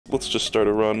let's just start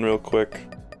a run real quick.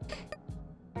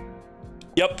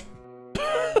 Yep.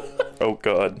 Oh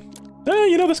god.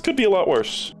 You know, this could be a lot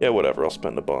worse. Yeah, whatever, I'll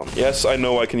spend a bomb. Yes, I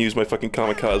know I can use my fucking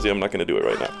kamikaze, I'm not gonna do it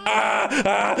right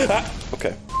now.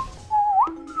 Okay.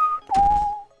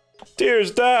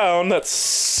 Tears down, that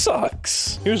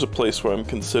sucks. Here's a place where I'm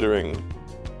considering...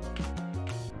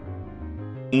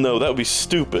 No, that would be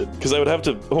stupid, because I would have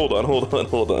to... Hold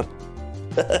on.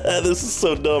 This is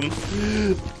so dumb.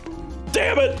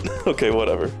 Damn it! Okay,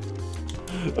 whatever.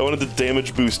 I wanted the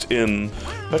damage boost in.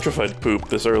 Petrified Poop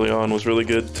this early on was really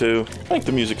good too. I think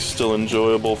the music's still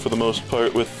enjoyable for the most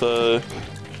part with the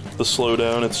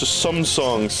slowdown. It's just some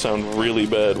songs sound really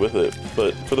bad with it,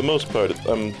 but for the most part,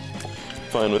 I'm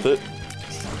fine with it.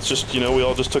 It's just, you know, we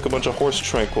all just took a bunch of horse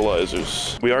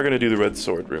tranquilizers. We are gonna do the red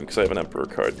sword room, because I have an Emperor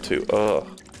card too.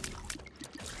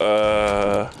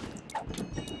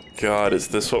 God, is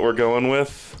this what we're going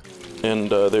with? And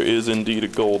there is indeed a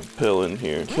gold pill in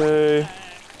here. Okay.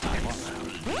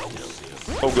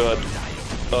 Oh god.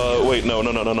 Wait, no,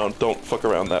 don't fuck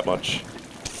around that much.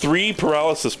 3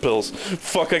 paralysis pills.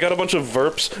 Fuck, I got a bunch of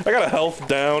verps. I got a health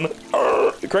down.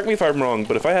 Correct me if I'm wrong,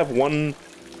 but if I have one...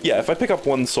 Yeah, if I pick up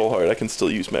 1 soul heart, I can still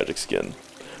use magic skin.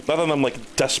 Not that I'm,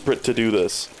 like, desperate to do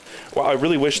this. Wow, I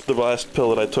really wish the last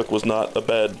pill that I took was not a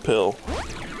bad pill.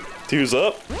 Tears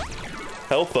up.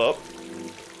 Health up.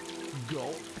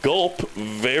 Gulp.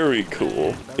 Very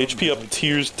cool. HP up,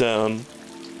 tears down.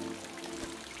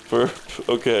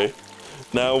 Okay.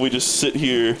 Now we just sit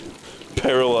here,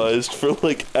 paralyzed for,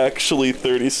 like, actually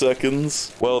 30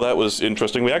 seconds. Well, that was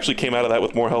interesting. We actually came out of that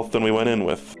with more health than we went in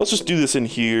with. Let's just do this in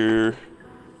here.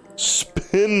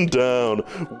 Spin down.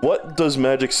 What does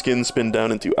magic skin spin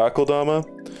down into? Akeldama?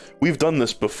 We've done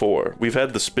this before. We've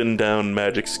had the spin down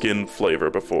magic skin flavor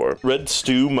before. Red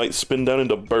stew might spin down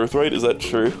into birthright, is that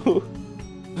true?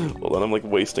 Hold on, I'm like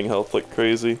wasting health like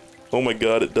crazy. Oh my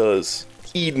god, it does.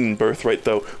 Eden birthright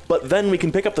though. But then we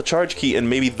can pick up the charge key and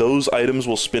maybe those items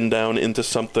will spin down into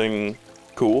something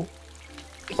cool.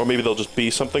 Or maybe they'll just be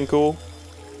something cool.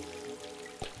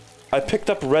 I picked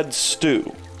up red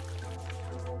stew.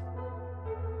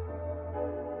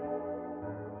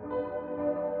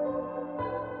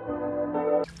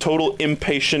 Total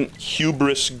impatient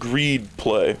hubris greed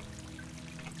play.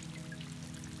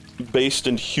 Based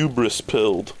and hubris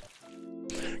pilled.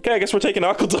 Okay, I guess we're taking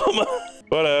Akeldama.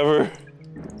 Whatever.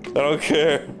 I don't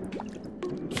care.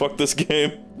 Fuck this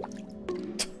game.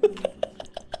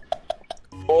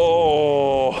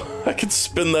 Oh, I could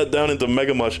spin that down into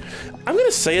Mega Mush. I'm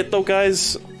gonna say it though,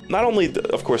 guys. Not only,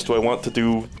 of course, do I want to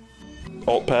do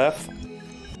Alt Path.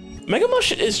 Mega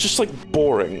Mush is just like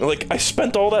boring. Like, I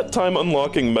spent all that time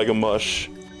unlocking Mega Mush.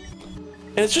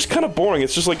 And it's just kind of boring.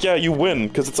 It's just like, yeah, you win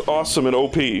because it's awesome and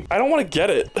OP. I don't want to get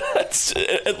it.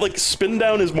 Like, spin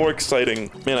down is more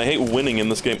exciting. Man, I hate winning in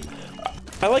this game.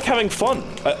 I like having fun.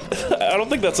 I don't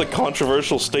think that's a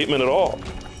controversial statement at all.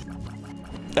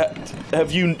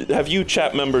 Have you,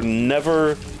 chat member,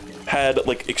 never had,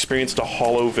 like, experienced a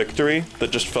hollow victory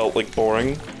that just felt, like,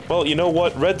 boring? Well, you know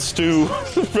what? Red stew.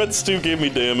 Red stew gave me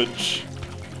damage.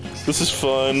 This is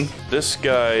fun. This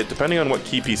guy, depending on what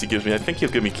key piece he gives me, I think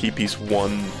he'll give me key piece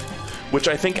 1, which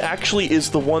I think actually is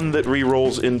the one that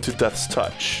re-rolls into Death's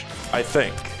Touch. I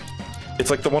think. It's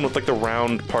like the one with like the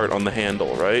round part on the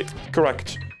handle, right?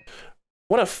 Correct.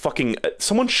 What a fucking...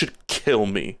 Someone should kill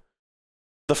me.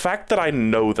 The fact that I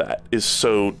know that is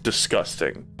so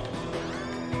disgusting.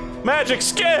 Magic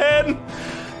skin!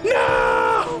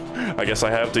 No! I guess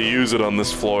I have to use it on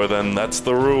this floor then. That's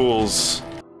the rules.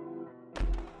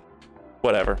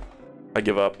 Whatever. I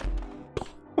give up.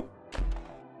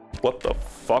 What the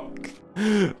fuck?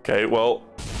 Okay, well,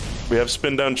 we have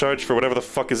spin down charge for whatever the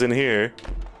fuck is in here.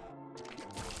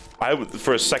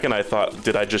 For a second I thought,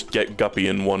 did I just get Guppy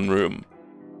in one room?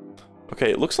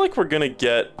 Okay, it looks like we're gonna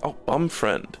get... Oh,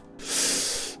 Bumfriend.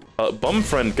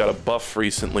 Bumfriend got a buff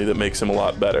recently that makes him a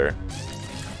lot better.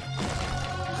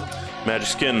 Magic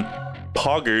skin.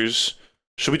 Poggers.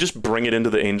 Should we just bring it into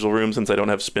the angel room since I don't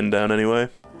have spin down anyway?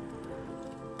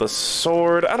 The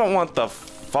sword. I don't want the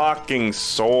fucking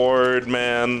sword,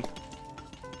 man.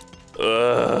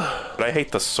 Ugh. But I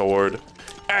hate the sword.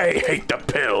 I hate the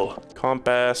pill.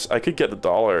 Compass. I could get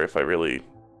 $1 if I really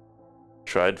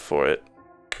tried for it.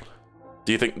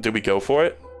 Do you think... Did we go for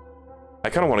it? I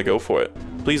kind of want to go for it.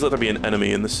 Please let there be an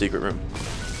enemy in the secret room.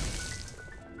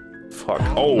 Fuck.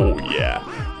 Oh, yeah.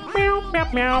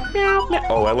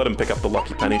 Oh, I let him pick up the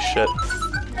lucky penny shit.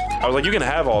 I was like, you can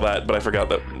have all that, but I forgot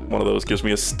that one of those gives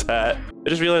me a stat. I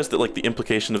just realized that, like, the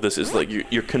implication of this is, like,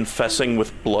 you're confessing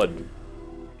with blood.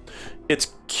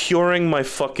 It's curing my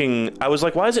fucking... I was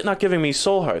like, why is it not giving me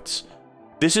soul hearts?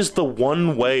 This is the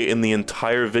one way in the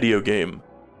entire video game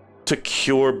to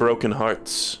cure broken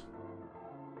hearts.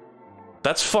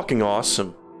 That's fucking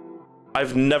awesome.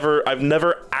 I've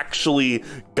never actually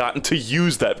gotten to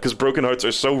use that because broken hearts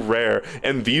are so rare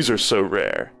and these are so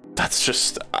rare. That's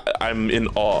just, I'm in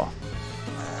awe.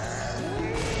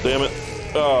 Damn it.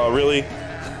 Oh, really?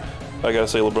 I gotta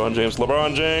say LeBron James.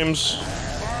 LeBron James.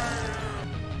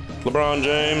 LeBron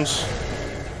James.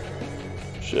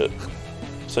 Shit.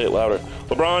 Say it louder.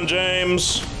 LeBron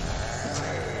James.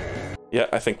 Yeah,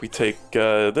 I think we take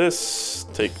this,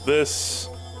 take this,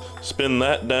 spin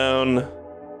that down,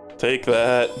 take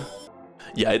that.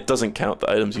 Yeah, it doesn't count the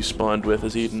items you spawned with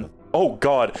as Eden. Oh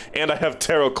god, and I have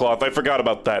Tarot Cloth, I forgot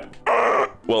about that.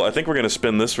 Well, I think we're gonna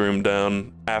spin this room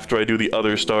down after I do the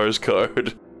other stars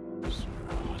card.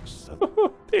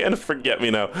 And forget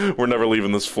me now. We're never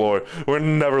leaving this floor. We're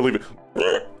never leaving.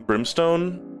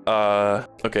 Brimstone?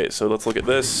 Okay, so let's look at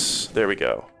this. There we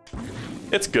go.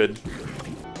 It's good.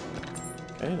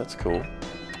 Okay, that's cool.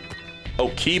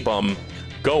 Oh, key bum.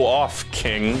 Go off,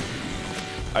 king.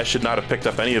 I should not have picked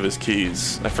up any of his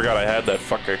keys. I forgot I had that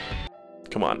fucker.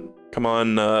 Come on. Come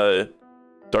on,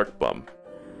 dark bum.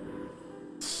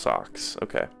 Socks.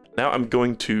 Okay. Now I'm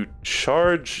going to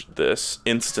charge this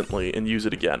instantly and use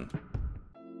it again.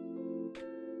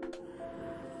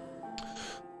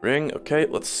 Ring. Okay,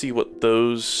 let's see what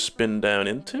those spin down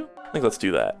into. I think let's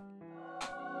do that.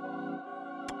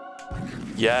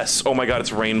 Yes. Oh my god,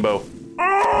 it's rainbow.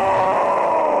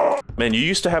 Man, you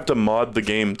used to have to mod the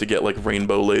game to get like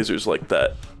rainbow lasers like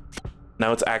that.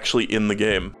 Now it's actually in the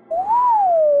game.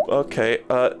 Okay,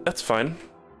 that's fine.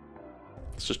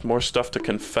 It's just more stuff to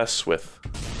confess with.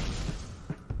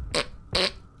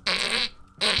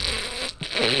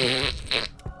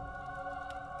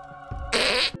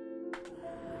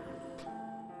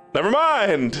 Never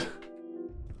mind!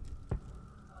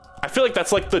 I feel like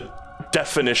that's like the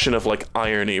definition of like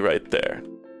irony right there.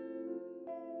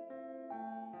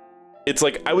 It's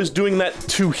like I was doing that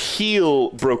to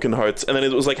heal broken hearts, and then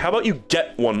it was like, how about you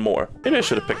get one more? Maybe I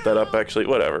should have picked that up actually,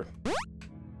 whatever.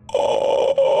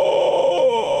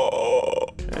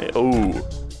 Okay, oh.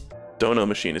 Dono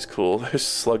machine is cool. There's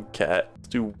Slug Cat. Let's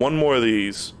do one more of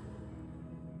these.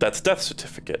 That's death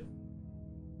certificate.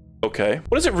 Okay.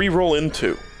 What does it re-roll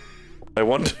into? I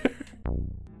wonder.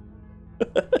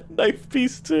 Knife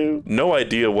piece too. No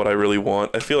idea what I really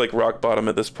want. I feel like rock bottom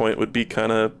at this point would be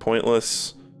kind of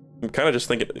pointless. I'm kind of just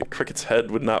thinking Cricket's head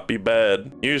would not be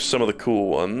bad. Here's some of the cool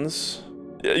ones.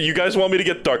 You guys want me to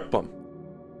get Dark Bum?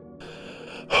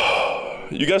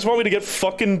 You guys want me to get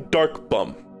fucking Dark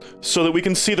Bum so that we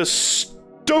can see the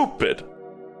stupid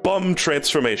bum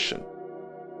transformation.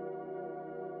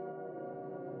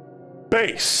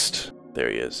 Based. There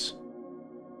he is.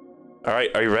 All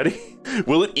right, are you ready?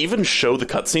 Will it even show the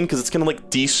cutscene? Because it's gonna like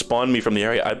despawn me from the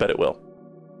area. I bet it will.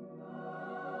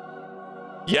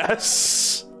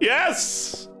 Yes!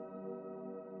 Yes!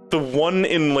 The 1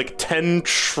 in like 10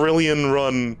 trillion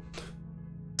run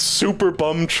super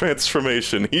bum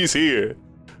transformation. He's here.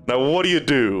 Now what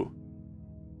do?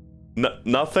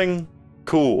 Nothing?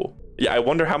 Cool. Yeah, I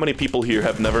wonder how many people here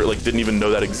have never, like, didn't even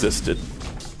know that existed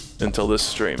until this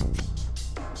stream.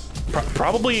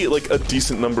 Probably like a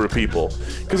decent number of people,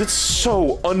 because it's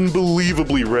so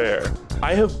unbelievably rare.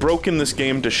 I have broken this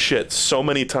game to shit so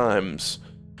many times,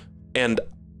 and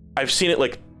I've seen it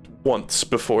like once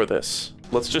before this.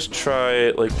 Let's just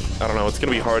try, like, I don't know, it's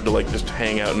gonna be hard to like just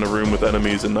hang out in a room with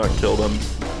enemies and not kill them.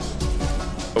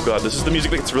 Oh god, this is the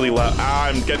music that gets really loud. Ah,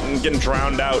 I'm getting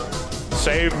drowned out.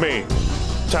 Save me.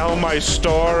 Tell my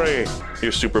story.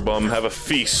 Here, Super Bum, have a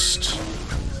feast.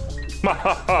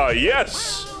 Mahaha,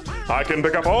 yes! I can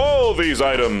pick up all these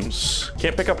items.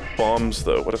 Can't pick up bombs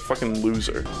though. What a fucking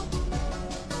loser.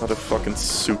 What a fucking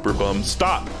Super Bum.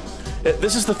 Stop!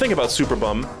 This is the thing about Super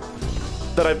Bum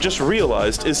that I've just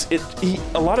realized is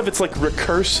a lot of it's like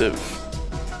recursive.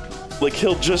 Like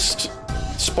he'll just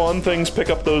spawn things, pick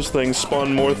up those things,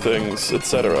 spawn more things,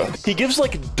 etc. He gives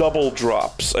like double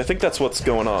drops. I think that's what's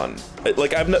going on.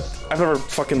 Like I've never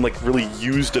fucking like really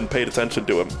used and paid attention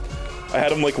to him. I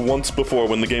had him like once before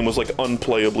when the game was like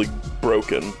unplayably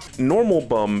broken. Normal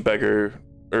bum beggar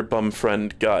or bum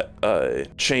friend got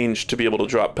changed to be able to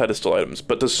drop pedestal items,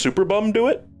 but does Super Bum do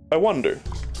it? I wonder.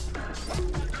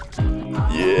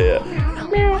 Yeah.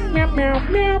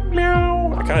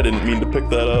 I kinda didn't mean to pick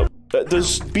that up.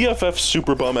 Does BFF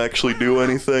Super Bum actually do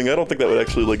anything? I don't think that would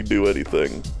actually like do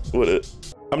anything, would it?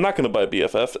 I'm not gonna buy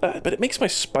BFF, but it makes my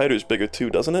spiders bigger too,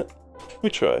 doesn't it? Let me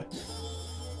try.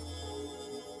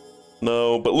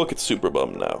 No, but look at Super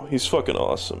Bum now. He's fucking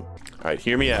awesome. Alright,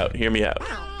 hear me out, hear me out.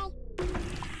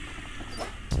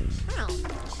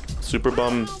 Super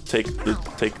Bum, take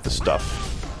the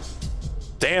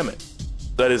stuff. Damn it.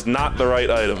 That is not the right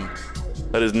item.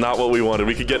 That is not what we wanted.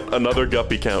 We could get another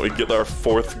guppy count. We'd get our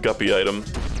 4th guppy item.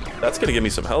 That's gonna give me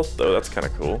some health though. That's kind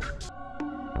of cool.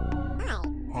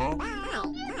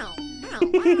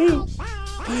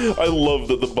 I love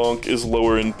that the bonk is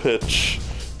lower in pitch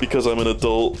because I'm an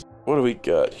adult. What do we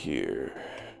got here?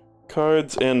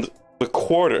 Cards and the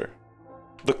quarter.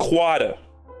 The quada.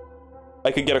 I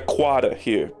could get a quada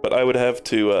here, but I would have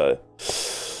to,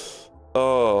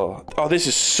 oh, this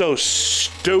is so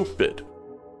stupid.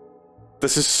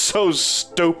 This is so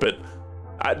stupid.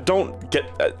 I don't get,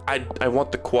 I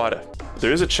want the quada.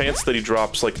 There is a chance that he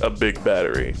drops like a big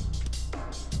battery.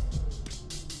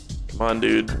 Come on,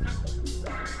 dude.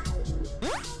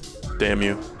 Damn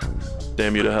you.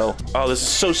 Damn you to hell. Oh, this is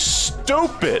so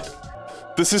stupid.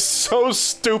 This is so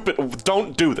stupid.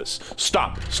 Don't do this.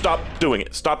 Stop. Stop doing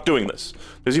it. Stop doing this.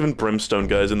 There's even brimstone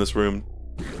guys in this room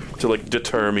to like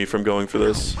deter me from going for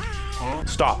this.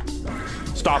 Stop.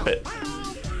 Stop it.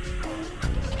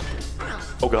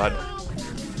 Oh god.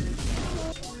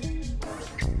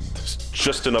 There's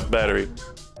just enough battery.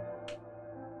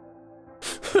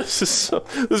 This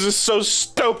is so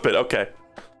stupid. Okay.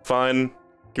 Fine.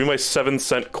 Give me my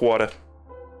 7-cent quota.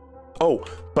 Oh,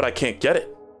 but I can't get it.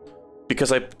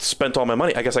 Because I spent all my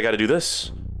money. I guess I gotta do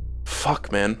this.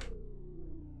 Fuck, man.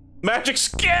 Magic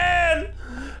skin!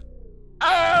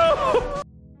 Oh!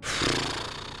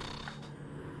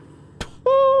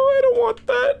 Oh, I don't want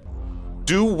that.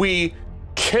 Do we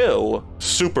kill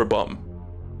Super Bum?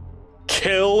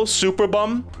 Kill Super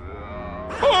Bum?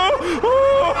 Oh!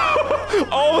 Oh!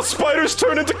 All the spiders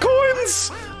turn into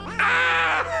coins!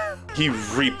 Ah! He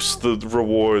reaps the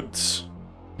rewards.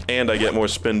 And I get more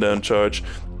spin down charge.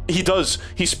 He does.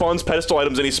 He spawns pedestal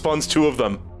items and he spawns 2 of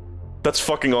them. That's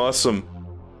fucking awesome.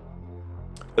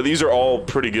 These are all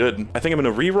pretty good. I think I'm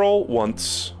gonna reroll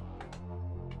once.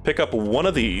 Pick up one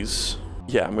of these.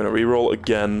 Yeah, I'm gonna reroll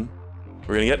again.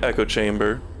 We're gonna get Echo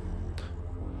Chamber.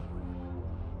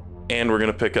 And we're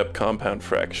gonna pick up Compound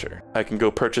Fracture. I can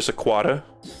go purchase a quada.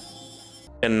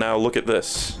 And now look at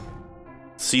this.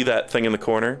 See that thing in the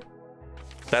corner?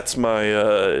 That's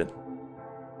my,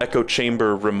 Echo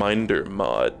Chamber Reminder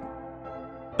mod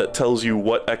that tells you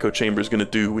what Echo Chamber is gonna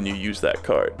do when you use that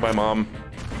card. Bye, Mom.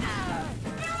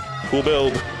 Cool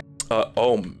build.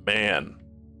 Oh man.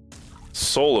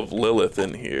 Soul of Lilith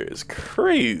in here is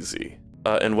crazy.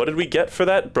 And what did we get for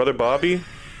that? Brother Bobby?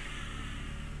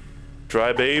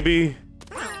 Dry Baby?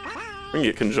 We're gonna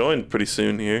get conjoined pretty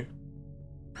soon here.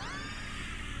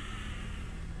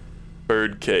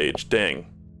 Birdcage, dang.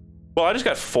 Well, I just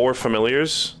got 4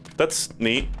 familiars. That's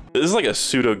neat. This is like a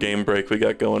pseudo game break we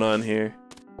got going on here.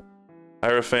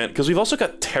 Hierophant, because we've also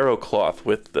got Tarot Cloth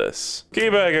with this.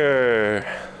 Keybagger!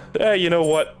 Eh, you know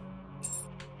what?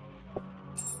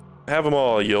 Have them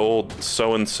all, you old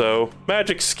so-and-so.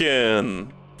 Magic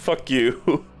skin! Fuck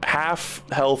you. Half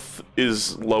health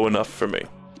is low enough for me.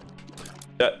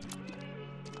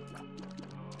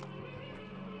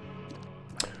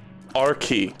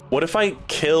 Arky. What if I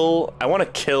kill... I want to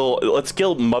kill... Let's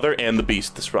kill Mother and the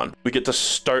Beast this run. We get to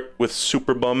start with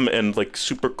Super Bum and, like,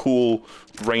 super cool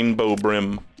Rainbow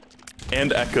Brim.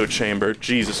 And Echo Chamber.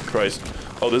 Jesus Christ.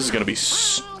 Oh, this is gonna be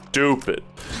stupid.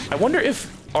 I wonder if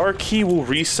Arky will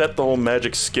reset the whole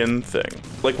Magic Skin thing.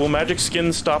 Like, will Magic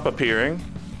Skin stop appearing?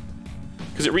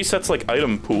 Because it resets, like,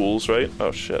 item pools, right?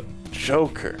 Oh, shit.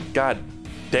 Joker. God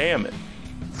damn it.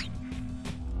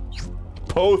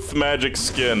 Both Magic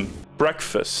Skin.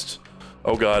 Breakfast.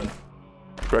 Oh god.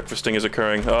 Breakfasting is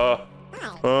occurring. No,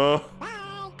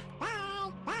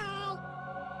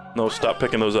 stop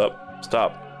picking those up.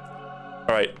 Stop.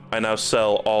 Alright, I now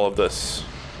sell all of this.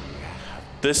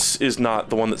 This is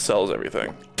not the one that sells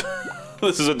everything.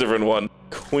 This is a different one.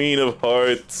 Queen of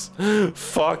Hearts.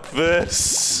 Fuck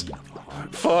this.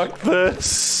 Fuck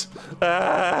this.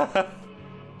 Ah.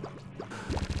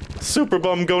 Super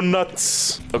Bum, go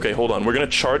nuts. Okay, hold on. We're gonna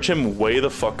charge him way the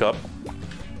fuck up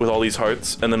with all these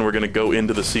hearts, and then we're gonna go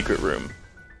into the secret room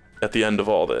at the end of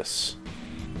all this.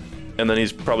 And then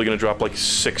he's probably gonna drop like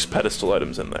 6 pedestal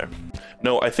items in there.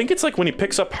 No, I think it's like when he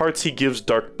picks up hearts, he gives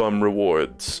Dark Bum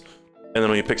rewards. And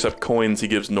then when he picks up coins, he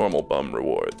gives normal Bum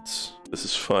rewards. This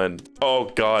is fun.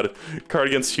 Oh god. Card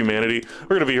Against Humanity.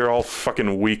 We're gonna be here all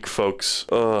fucking week, folks.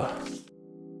 Fuck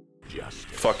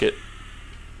it.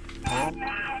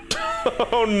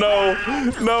 Oh no!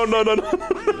 No, no, no, no,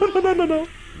 no, no, no, no.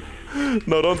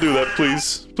 No, don't do that,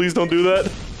 please. Please don't do that.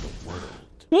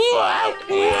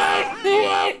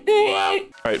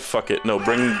 Alright, fuck it. No,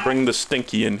 bring the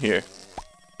Stinky in here.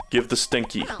 Give the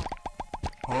Stinky.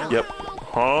 Yep.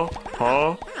 Huh?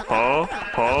 Huh? Huh?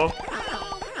 Huh?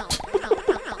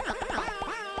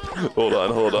 Hold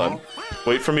on, hold on.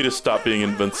 Wait for me to stop being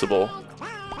invincible.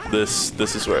 This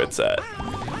is where it's at.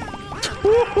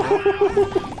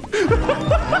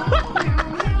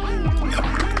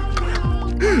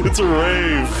 It's a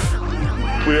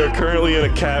rave. We are currently in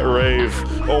a cat rave.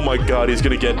 Oh my god, he's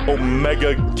gonna get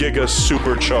Omega Giga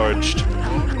supercharged.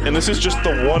 And this is just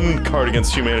the one card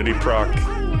against humanity proc.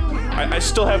 I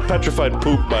still have petrified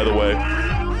poop, by the way.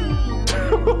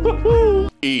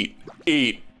 Eat,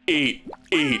 eat, eat,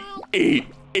 eat, eat,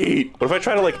 eat. What if I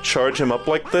try to like charge him up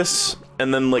like this,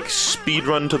 and then like speed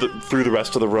run through the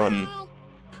rest of the run,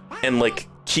 and like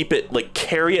keep it, like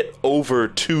carry it over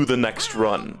to the next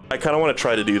run? I kind of want to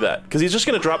try to do that because he's just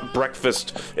gonna drop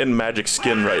breakfast and magic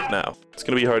skin right now. It's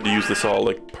gonna be hard to use this all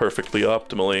like perfectly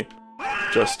optimally.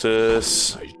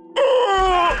 Justice.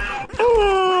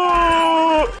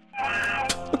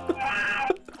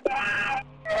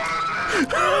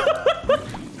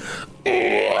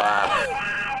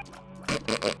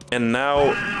 And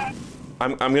now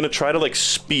I'm gonna try to like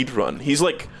speed run. He's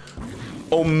like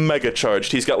Omega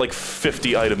charged. He's got like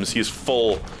 50 items. He's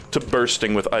full to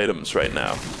bursting with items right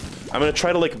now. I'm gonna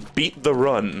try to like beat the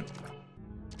run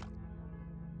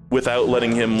without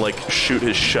letting him like shoot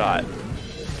his shot.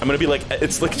 I'm gonna be like,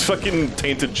 it's like fucking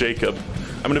Tainted Jacob.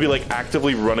 I'm gonna be like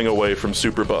actively running away from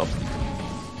Super Bum.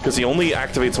 Because he only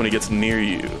activates when he gets near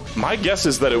you. My guess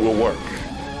is that it will work.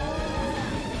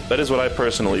 That is what I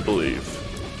personally believe.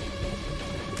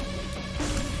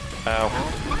 Ow.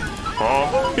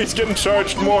 Oh, he's getting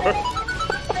charged more.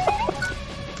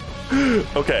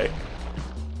 Okay.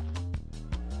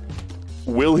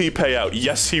 Will he pay out?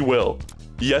 Yes, he will.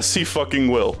 Yes, he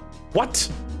fucking will.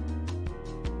 What?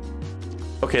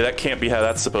 Okay, that can't be how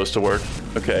that's supposed to work.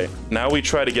 Okay, now we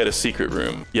try to get a secret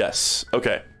room. Yes,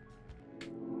 okay.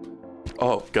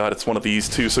 Oh god, it's one of these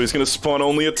two, so he's gonna spawn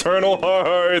only Eternal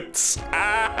Hearts!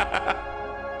 Ah!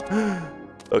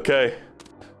 Okay.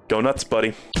 Go nuts,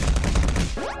 buddy.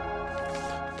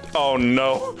 Oh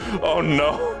no. Oh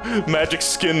no. Magic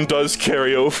skin does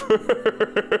carry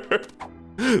over.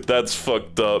 That's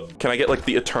fucked up. Can I get like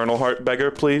the Eternal Heart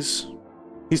beggar, please?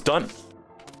 He's done.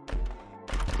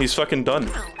 He's fucking done.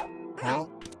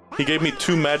 He gave me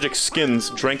 2 magic skins,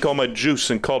 drank all my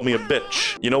juice, and called me a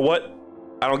bitch. You know what?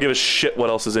 I don't give a shit what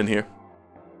else is in here.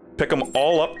 Pick them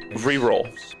all up, re-roll.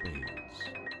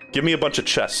 Give me a bunch of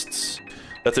chests.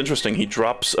 That's interesting, he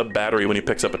drops a battery when he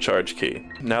picks up a charge key.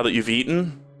 Now that you've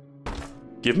eaten,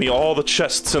 give me all the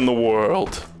chests in the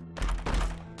world.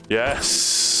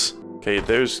 Yes! Okay,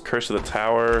 there's Curse of the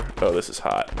Tower. Oh, this is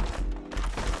hot.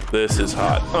 This is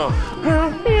hot. Oh.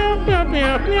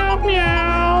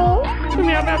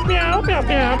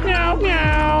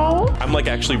 I'm like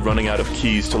actually running out of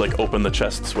keys to like open the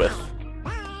chests with.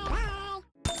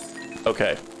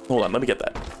 Okay, hold on, let me get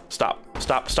that. Stop,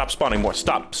 stop, stop spawning more.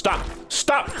 Stop, stop,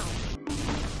 stop!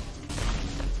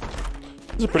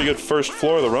 This is a pretty good first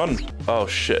floor of the run. Oh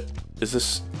shit. Is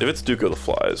this, if it's Duke of the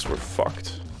Flies, we're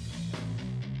fucked.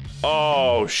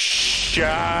 Oh shit!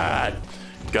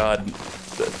 God,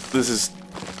 this is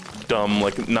dumb,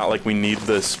 like, not like we need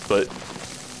this, but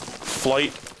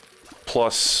Flight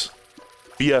plus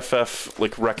BFF,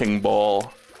 like, Wrecking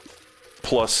Ball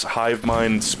plus Hive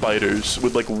Mind Spiders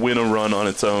would, like, win a run on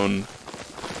its own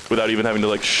without even having to,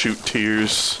 like, shoot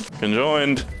tears.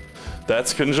 Conjoined.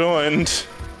 That's conjoined.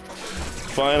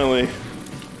 Finally.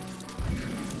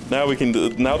 Now we can,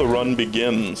 now the run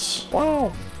begins.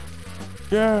 Wow.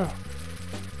 Yeah.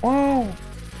 Wow.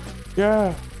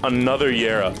 Yeah. Another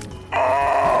Yera.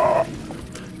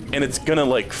 And it's gonna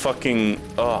like fucking,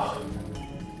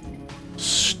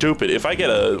 stupid. If I get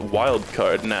a wild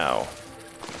card now,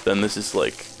 then this is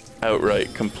like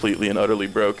outright completely and utterly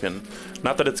broken.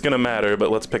 Not that it's gonna matter,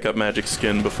 but let's pick up magic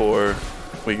skin before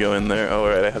we go in there. Oh,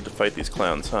 alright, I have to fight these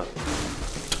clowns, huh?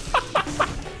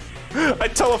 I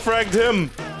telefragged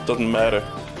him! Doesn't matter.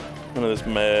 None of this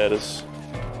matters.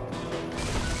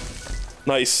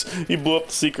 Nice. He blew up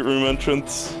the secret room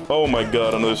entrance. Oh my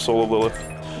god, another Soul of Lilith.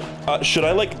 Should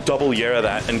I like double Yera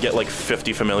that and get like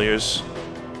 50 familiars?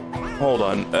 Hold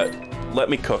on. Let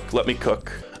me cook. Let me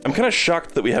cook. I'm kind of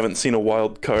shocked that we haven't seen a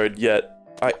wild card yet.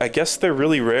 I guess they're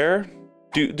really rare.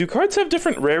 Do cards have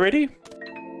different rarity?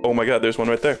 Oh my god, there's one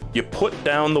right there. You put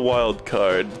down the wild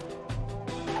card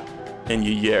and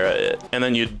you Yera it, and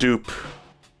then you dupe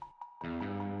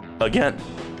again,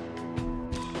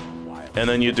 and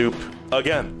then you dupe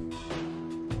again,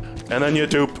 and then you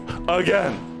dupe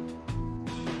again,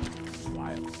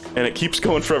 and it keeps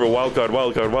going forever. Wild card,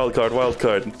 wild card, wild card, wild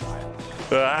card.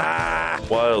 Ah!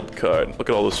 Wild card. Look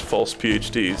at all those false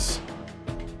PhDs.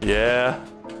 Yeah.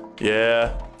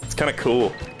 Yeah. It's kind of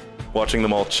cool watching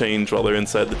them all change while they're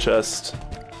inside the chest.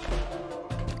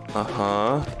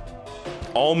 Uh-huh.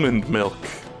 Almond milk.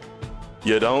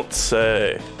 You don't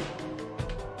say.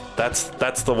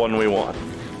 That's the one we want.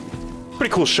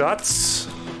 Pretty cool shots.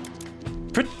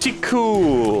 Pretty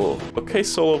cool. Okay,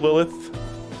 Solo Lilith.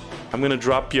 I'm gonna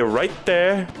drop you right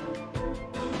there.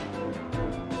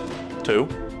 2.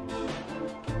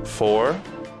 4.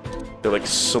 They're like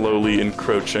slowly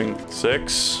encroaching.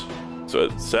 6. So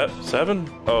it's 7?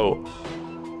 Oh.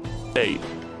 8.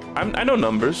 I know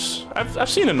numbers. I've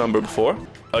seen a number before.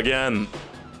 Again.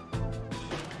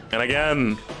 And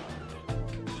again.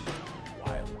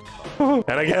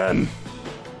 And again.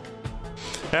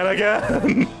 And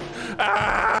again.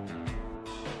 Ah!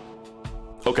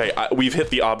 Okay, we've hit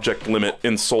the object limit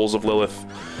in Souls of Lilith.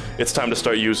 It's time to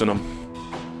start using them.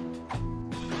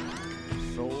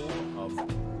 Soul of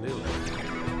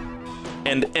Lilith.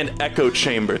 And an echo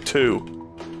chamber,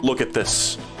 too. Look at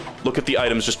this. Look at the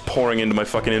items just pouring into my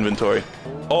fucking inventory.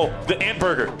 Oh, the ant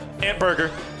burger. Ant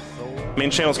burger. Main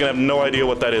channel's gonna have no idea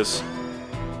what that is.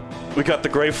 We got the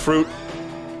grapefruit.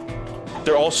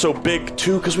 They're all so big,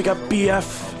 too, because we got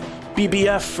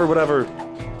BBF, or whatever.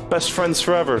 Best friends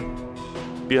forever.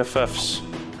 BFFs.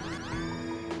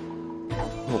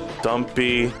 Little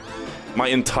dumpy. My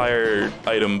entire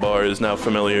item bar is now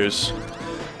familiars.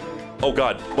 Oh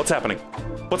god, what's happening?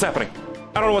 What's happening?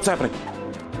 I don't know what's happening.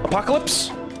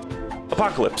 Apocalypse?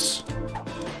 Apocalypse.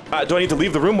 Do I need to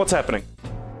leave the room? What's happening?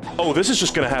 Oh, this is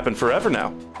just gonna happen forever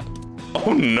now.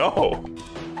 Oh no.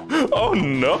 Oh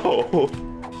no.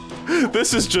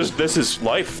 This is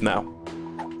life now.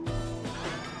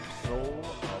 Soul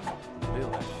of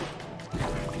Lilith.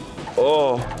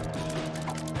 Oh.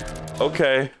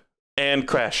 Okay. And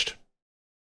crashed.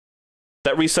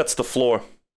 That resets the floor.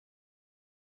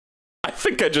 I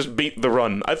think I just beat the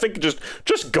run. I think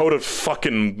just go to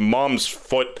fucking mom's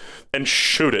foot and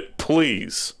shoot it,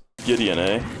 please. Gideon,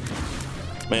 eh?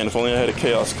 Man, if only I had a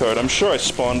chaos card. I'm sure I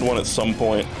spawned one at some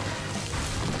point.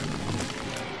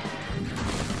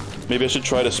 Maybe I should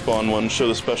try to spawn one, show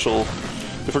the special...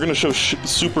 If we're gonna show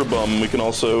Super Bum, we can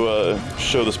also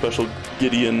show the special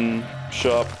Gideon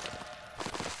shop.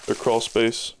 Or crawl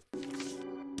space.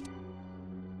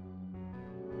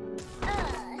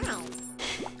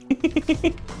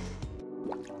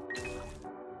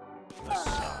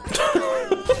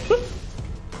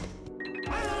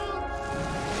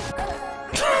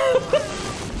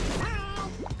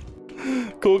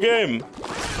 Cool game.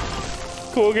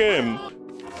 Cool game.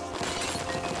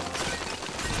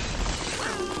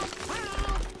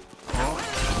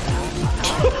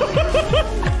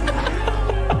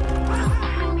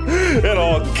 And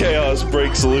all chaos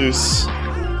breaks loose.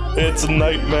 It's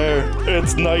nightmare.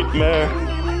 It's nightmare.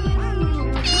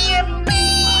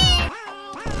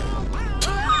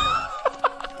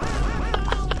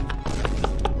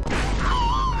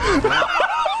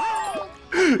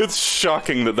 It's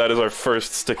shocking that that is our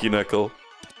first sticky nickel.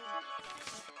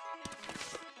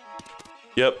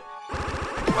 Yep.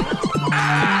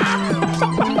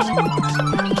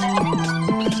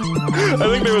 I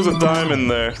think there was a dime in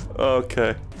there.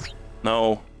 Okay.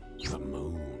 No.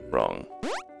 Wrong.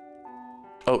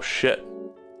 Oh shit.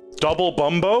 Double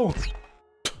Bumbo?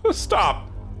 Stop.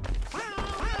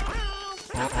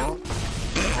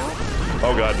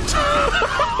 Oh god.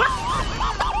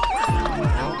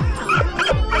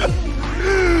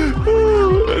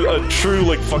 A true,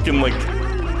 like, fucking, like,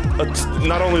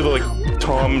 not only the, like,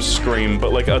 Tom scream,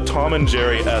 but, like, a Tom and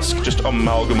Jerry-esque just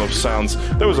amalgam of sounds.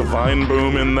 There was a vine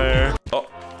boom in there. Oh,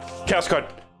 cast card,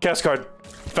 cast card.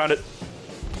 Found it.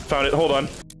 Found it, hold on.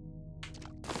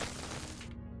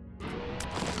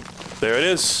 There it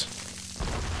is.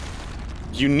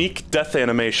 Unique death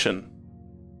animation.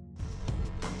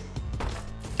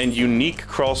 And unique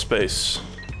crawl space.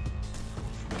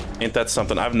 Ain't that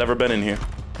something? I've never been in here.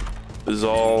 This is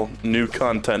all new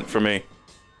content for me.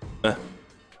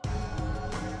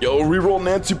 Yo, reroll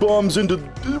Nancy bombs into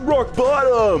rock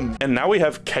bottom! And now we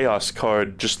have Chaos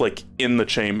card just like in the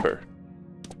chamber.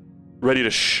 Ready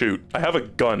to shoot. I have a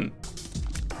gun.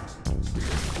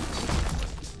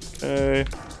 Okay.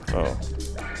 Oh.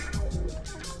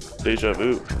 Deja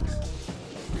vu.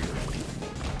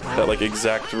 That like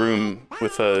exact room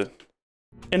with a...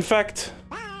 In fact...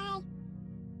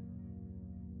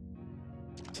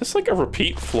 Is this like a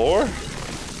repeat floor?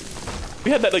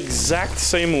 We had that exact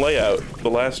same layout the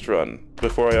last run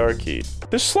before I R-keyed.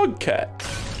 There's Slugcat.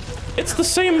 It's the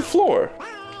same floor.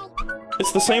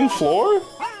 It's the same floor?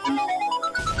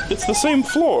 It's the same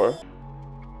floor.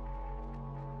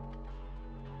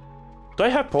 Do I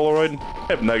have Polaroid? I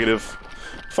have negative.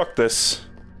 Fuck this.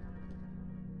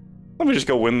 Let me just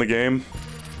go win the game.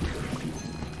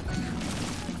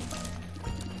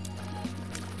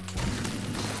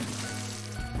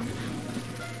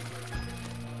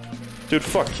 Dude,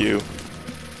 fuck you.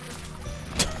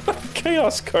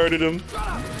 Chaos carded him.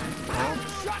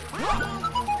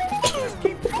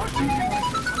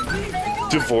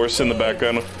 Divorce in the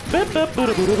background.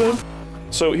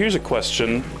 So here's a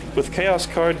question. With Chaos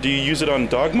Card, do you use it on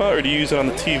Dogma or do you use it on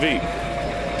the TV?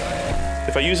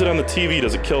 If I use it on the TV,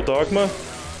 does it kill Dogma?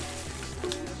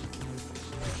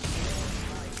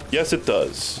 Yes, it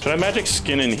does. Should I magic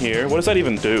skin in here? What does that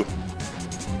even do?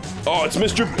 Oh, it's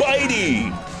Mr.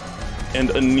 Bitey! And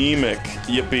anemic.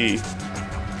 Yippee.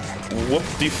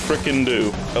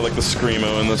 Whoop-de-frickin-do. I like the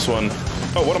Screamo in this one.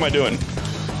 Oh, what am I doing?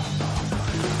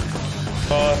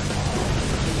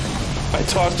 I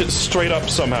tossed it straight up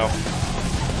somehow.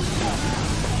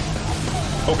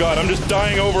 Oh god, I'm just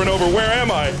dying over and over. Where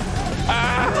am I?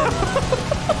 Ah!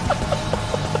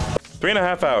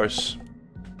 3.5 hours.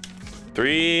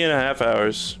 3.5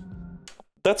 hours.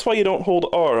 That's why you don't hold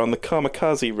R on the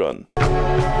kamikaze run.